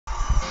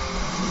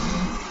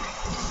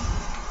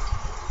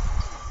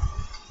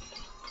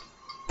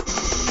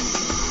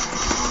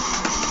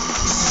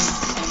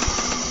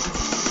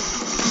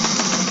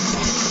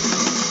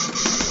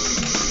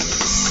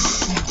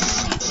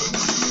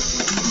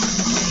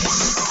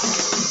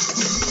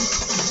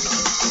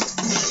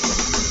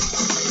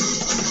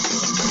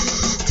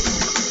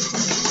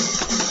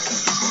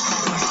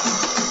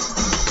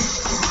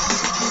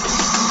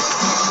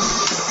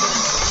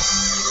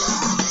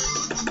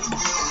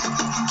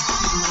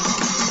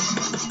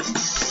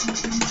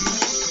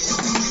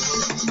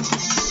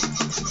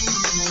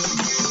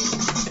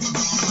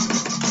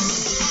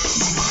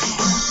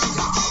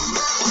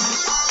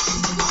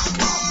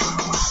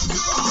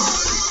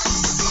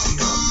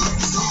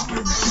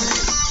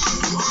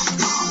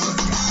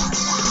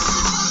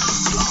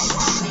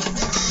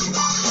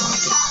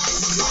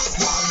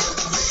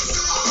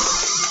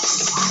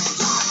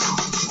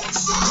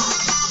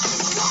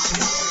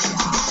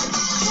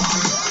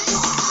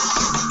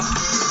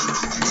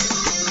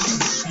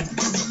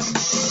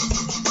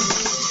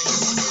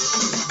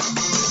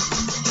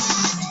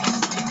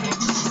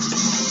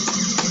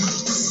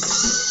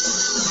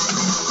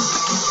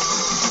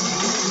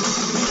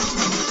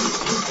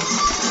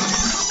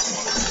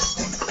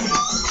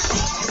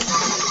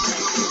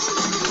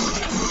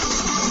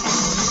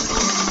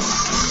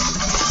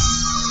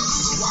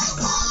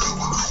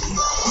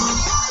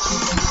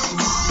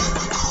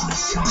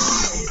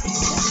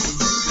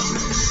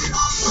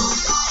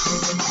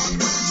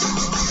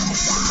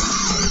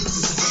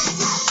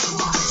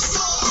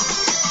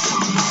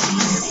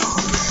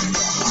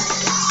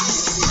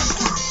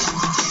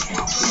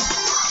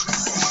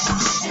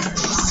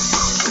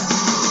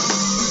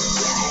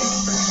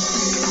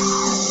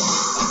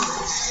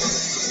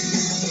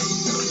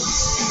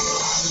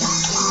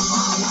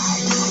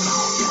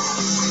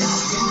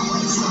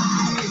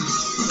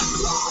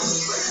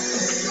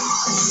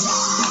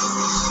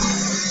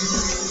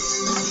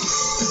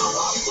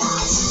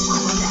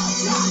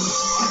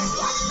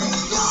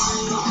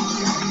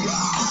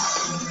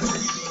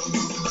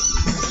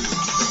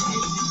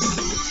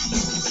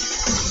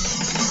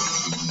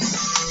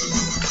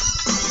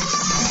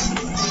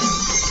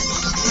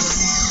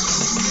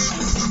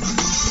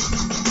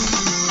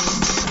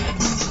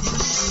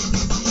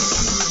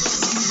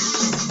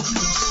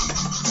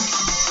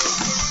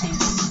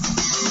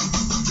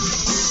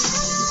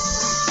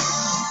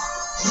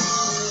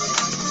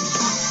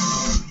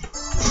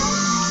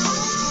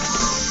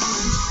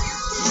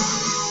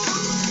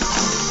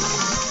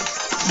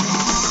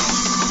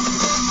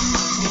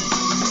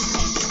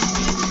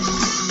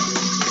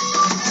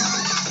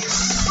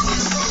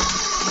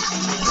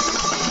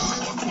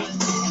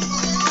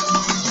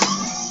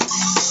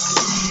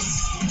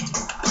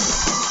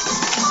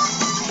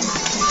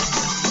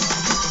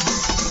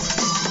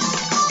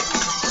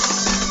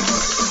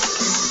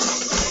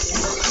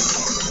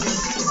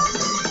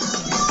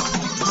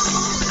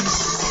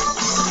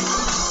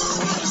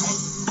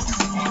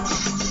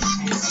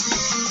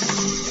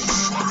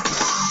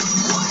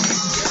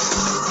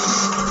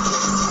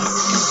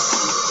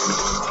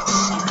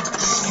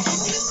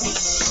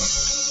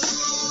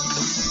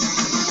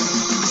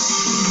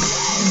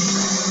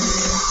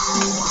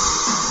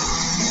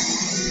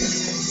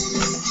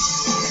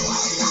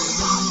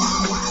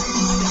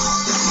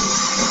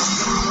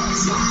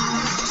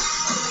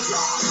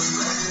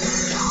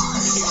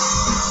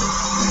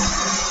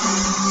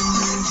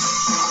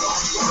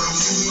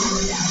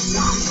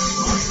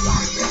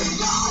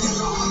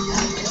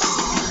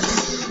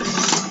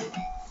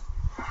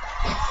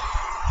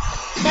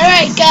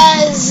Alright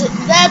guys,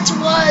 that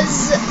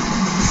was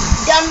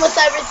Done With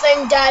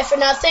Everything, Die For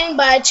Nothing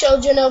by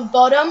Children of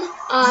Bodom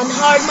on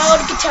hard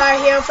mode, Guitar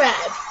Hero 5.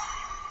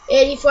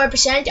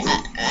 84%.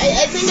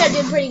 I think I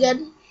did pretty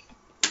good.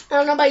 I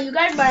don't know about you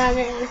guys, but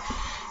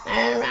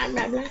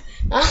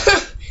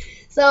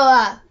so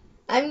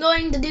I'm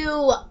going to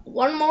do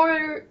one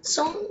more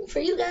song for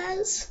you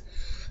guys.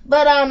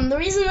 But the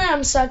reason that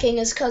I'm sucking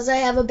is because I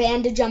have a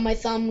bandage on my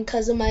thumb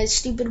because of my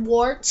stupid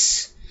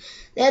warts.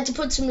 They had to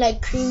put some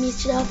like creamy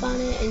stuff on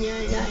it, and you're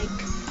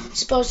like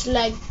supposed to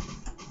like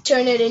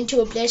turn it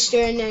into a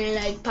blister, and then it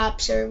like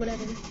pops or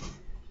whatever.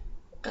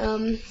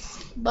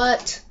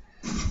 But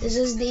this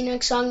is the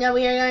next song that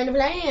we are going to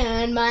play,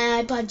 and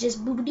my iPod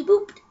just boopity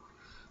booped.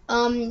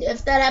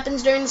 If that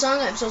happens during the song,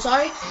 I'm so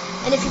sorry.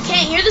 And if you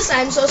can't hear this,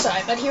 I'm so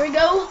sorry. But here we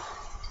go.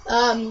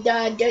 I'll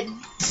tell you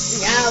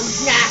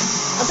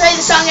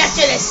the song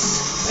after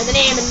this, or the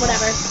name and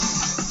whatever.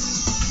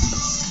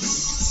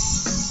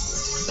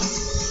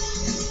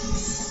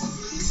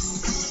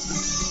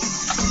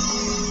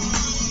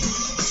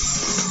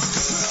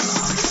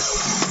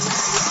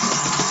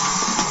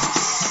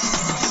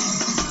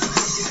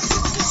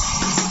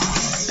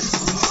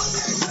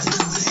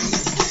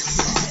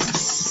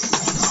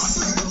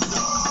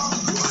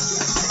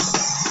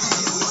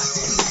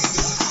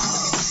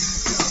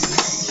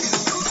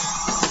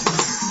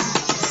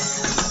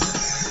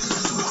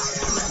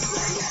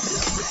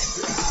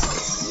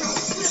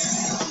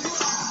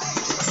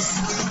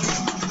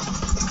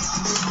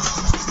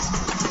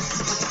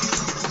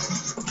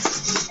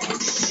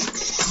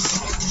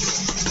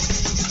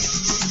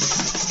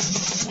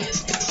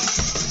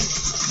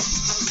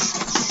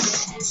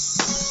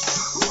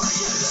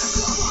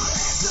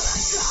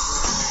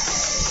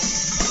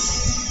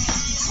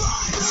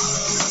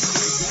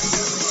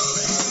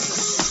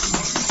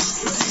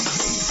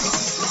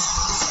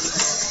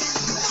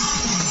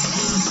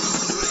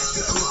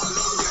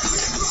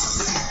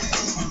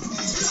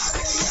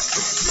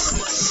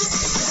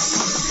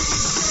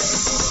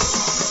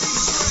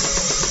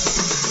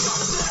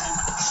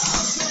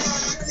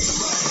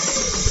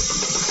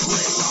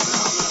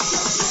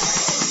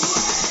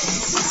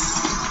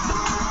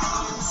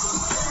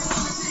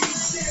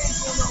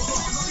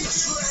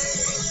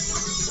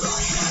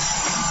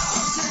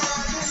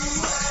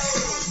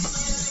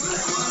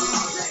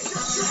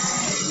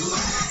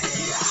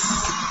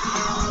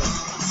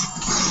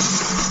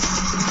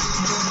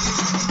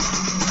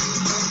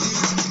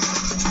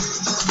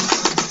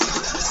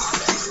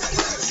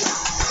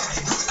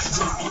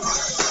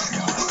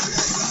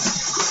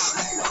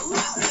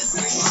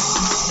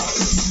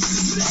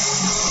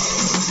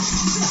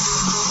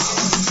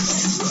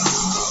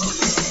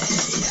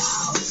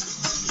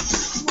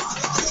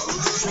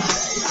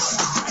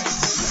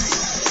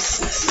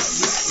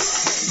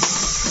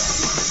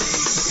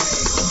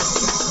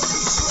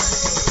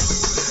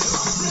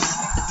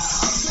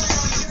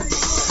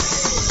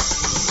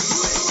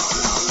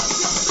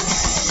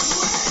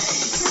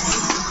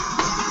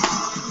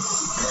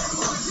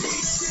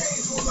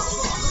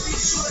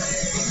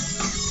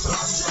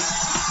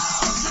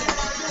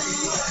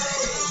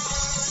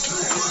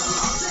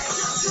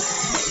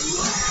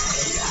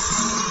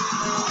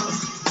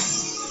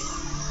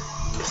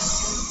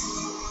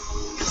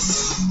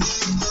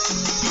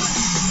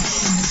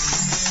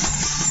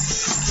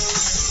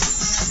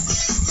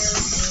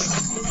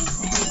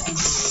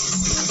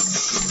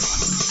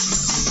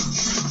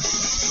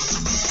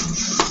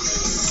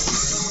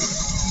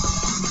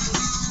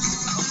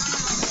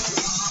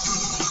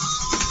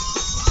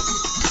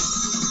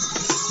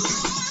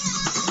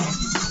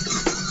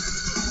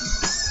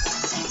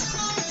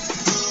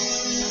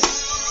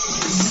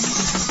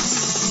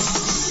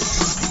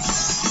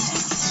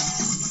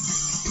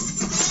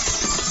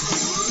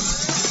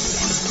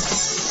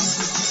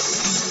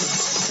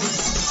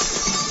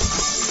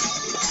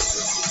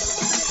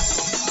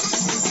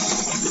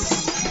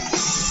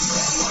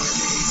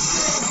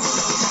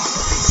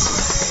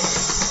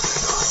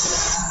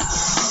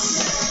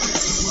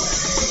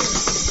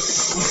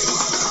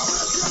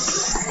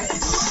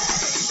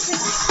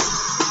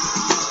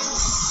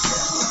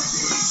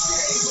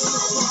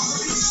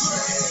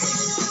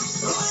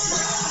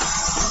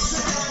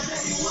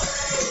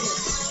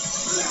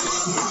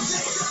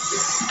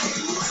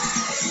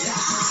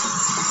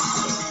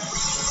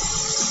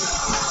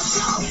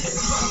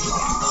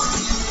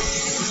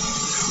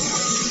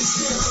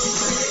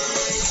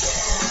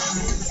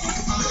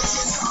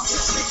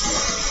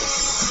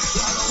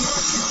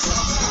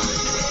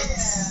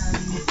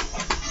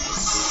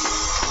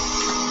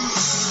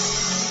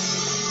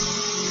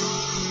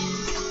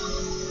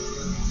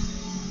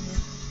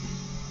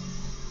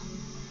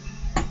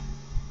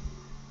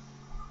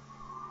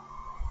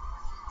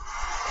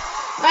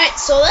 Alright,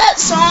 so that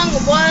song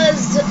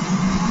was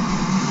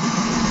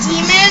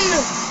Demon,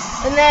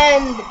 and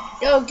then,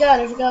 oh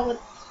god, I forgot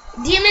what,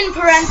 Demon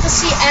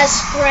parenthesis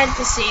S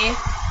parenthesis,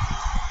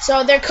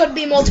 so there could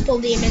be multiple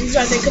demons,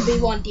 or there could be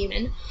one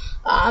demon.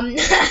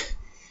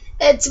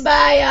 It's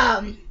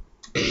by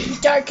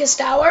Darkest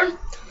Hour.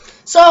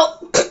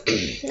 So,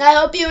 I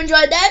hope you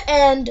enjoyed that,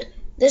 and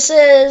this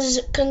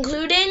is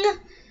concluding.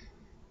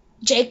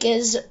 Jake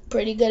is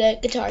pretty good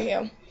at Guitar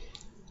Hero.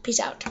 Peace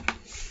out.